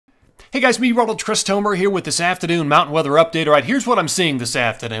Hey guys, Meteorologist Chris Tomer here with this afternoon mountain weather update. All right, here's what I'm seeing this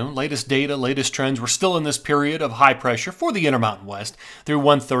afternoon. Latest data, latest trends. We're still in this period of high pressure for the Intermountain West through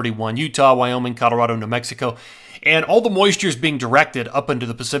 131, Utah, Wyoming, Colorado, New Mexico. And all the moisture is being directed up into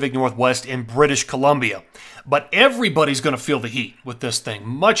the Pacific Northwest and British Columbia. But everybody's going to feel the heat with this thing.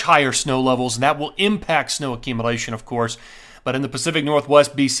 Much higher snow levels, and that will impact snow accumulation, of course. But in the Pacific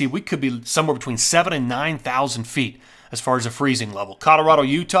Northwest, BC, we could be somewhere between 7,000 and 9,000 feet as far as the freezing level. Colorado,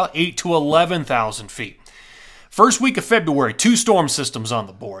 Utah, 8,000 to 11,000 feet. First week of February, 2 storm systems on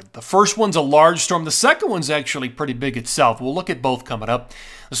the board. The first one's a large storm. The second one's actually pretty big itself. We'll look at both coming up.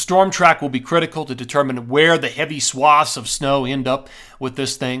 The storm track will be critical to determine where the heavy swaths of snow end up with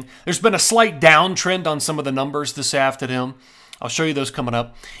this thing. There's been a slight downtrend on some of the numbers this afternoon. I'll show you those coming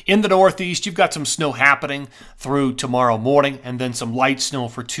up. In the Northeast, you've got some snow happening through tomorrow morning, and then some light snow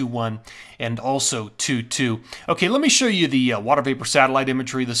for 2-1 and also 2-2. Okay, let me show you the water vapor satellite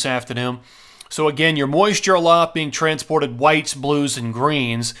imagery this afternoon. So again, your moisture aloft being transported whites, blues, and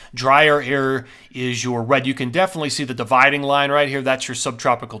greens. Drier air is your red. You can definitely see the dividing line right here. That's your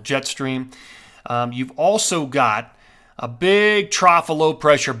subtropical jet stream. You've also got a big trough of low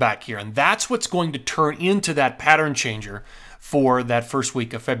pressure back here, and that's what's going to turn into that pattern changer for that first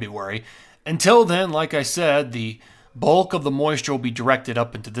week of February. Until then, like I said, the bulk of the moisture will be directed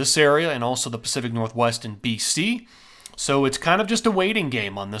up into this area and also the Pacific Northwest and BC. So it's kind of just a waiting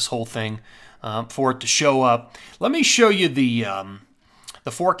game on this whole thing for it to show up. Let me show you the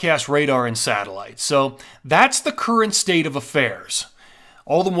forecast radar and satellite. So that's the current state of affairs.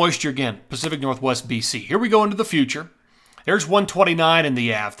 All the moisture, again, Pacific Northwest, BC. Here we go into the future. There's 129 in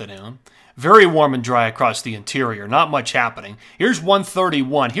the afternoon. Very warm and dry across the interior. Not much happening. Here's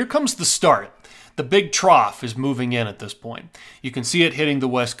 131. Here comes the start. The big trough is moving in at this point. You can see it hitting the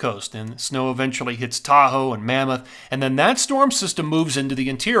west coast, and snow eventually hits Tahoe and Mammoth, and then that storm system moves into the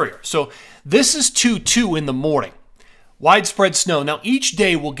interior. So this is 2-2 in the morning. Widespread snow. Now each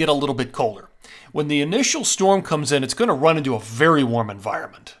day will get a little bit colder. When the initial storm comes in, it's going to run into a very warm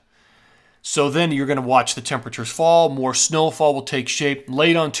environment. So then you're going to watch the temperatures fall. More snowfall will take shape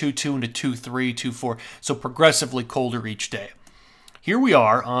late on 2-2 into 2-3, 2-4. So progressively colder each day. Here we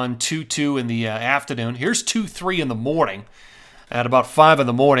are on 2-2 in the afternoon. Here's 2-3 in the morning. At about 5 in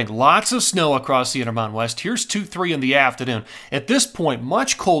the morning, lots of snow across the Intermountain West. Here's 2-3 in the afternoon. At this point,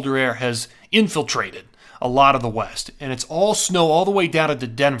 much colder air has infiltrated a lot of the west. And it's all snow all the way down into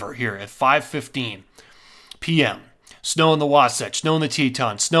Denver here at 5:15 p.m. Snow in the Wasatch, snow in the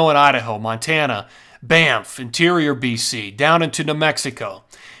Tetons, snow in Idaho, Montana, Banff, interior BC, down into New Mexico.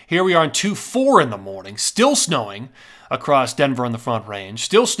 Here we are on 2-4 in the morning, still snowing across Denver and the Front Range,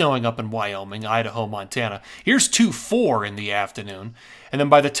 still snowing up in Wyoming, Idaho, Montana. Here's 2-4 in the afternoon. And then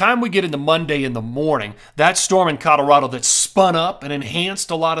by the time we get into Monday in the morning, that storm in Colorado that spun up and enhanced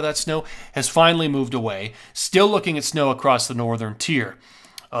a lot of that snow has finally moved away. Still looking at snow across the northern tier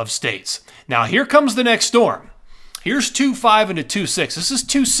of states. Now here comes the next storm. Here's 2-5 into 2-6. This is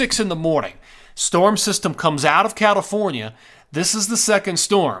 2-6 in the morning. Storm system comes out of California. This is the second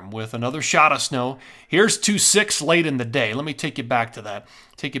storm with another shot of snow. Here's 2-6 late in the day. Let me take you back to that.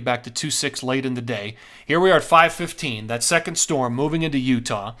 Take you back to 2-6 late in the day. Here we are at 5:15. That second storm moving into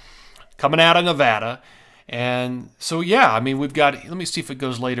Utah, coming out of Nevada. And so, yeah, I mean, we've got, let me see if it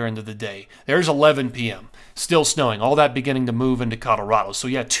goes later into the day. There's 11 p.m. Still snowing. All that beginning to move into Colorado. So,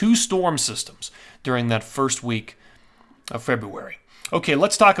 yeah, 2 storm systems during that first week of February. Okay,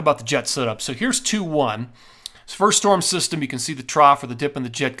 let's talk about the jet setup. So here's 2-1. First storm system, you can see the trough or the dip in the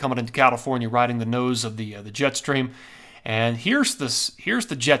jet coming into California, riding the nose of the jet stream. And here's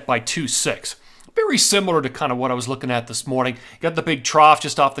the jet by 2-6. Very similar to kind of what I was looking at this morning. Got the big trough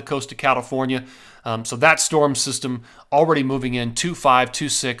just off the coast of California. So that storm system already moving in 2-5,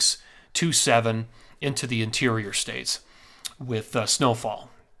 2-6, 2-7 into the interior states with snowfall.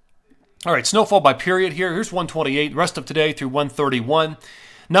 All right, snowfall by period here. Here's 128. Rest of today through 131.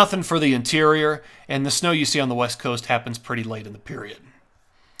 Nothing for the interior, and the snow you see on the west coast happens pretty late in the period.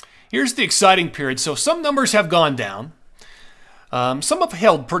 Here's the exciting period. So some numbers have gone down. Some have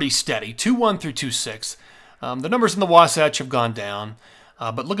held pretty steady, 2-1 through 2-6. The numbers in the Wasatch have gone down.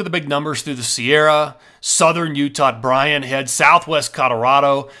 But look at the big numbers through the Sierra, southern Utah, Bryan Head, southwest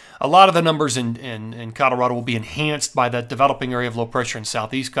Colorado. A lot of the numbers in Colorado will be enhanced by that developing area of low pressure in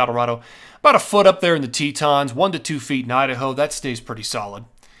southeast Colorado. About a foot up there in the Tetons, 1 to 2 feet in Idaho. That stays pretty solid.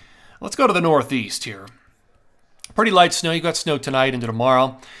 Let's go to the northeast here. Pretty light snow. You got snow tonight into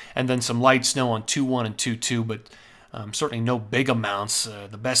tomorrow, and then some light snow on 2-1 and 2-2, but certainly no big amounts.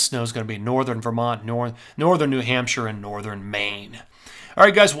 The best snow is going to be in northern Vermont, northern New Hampshire, and northern Maine. All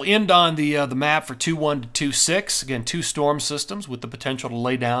right, guys, we'll end on the map for 2-1 to 2-6. Again, 2 storm systems with the potential to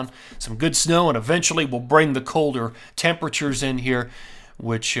lay down some good snow, and eventually we'll bring the colder temperatures in here,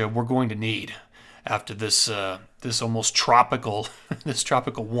 which we're going to need after this this almost tropical this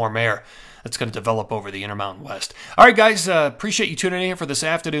tropical warm air that's going to develop over the Intermountain West. All right, guys, appreciate you tuning in here for this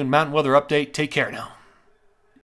afternoon mountain weather update. Take care now.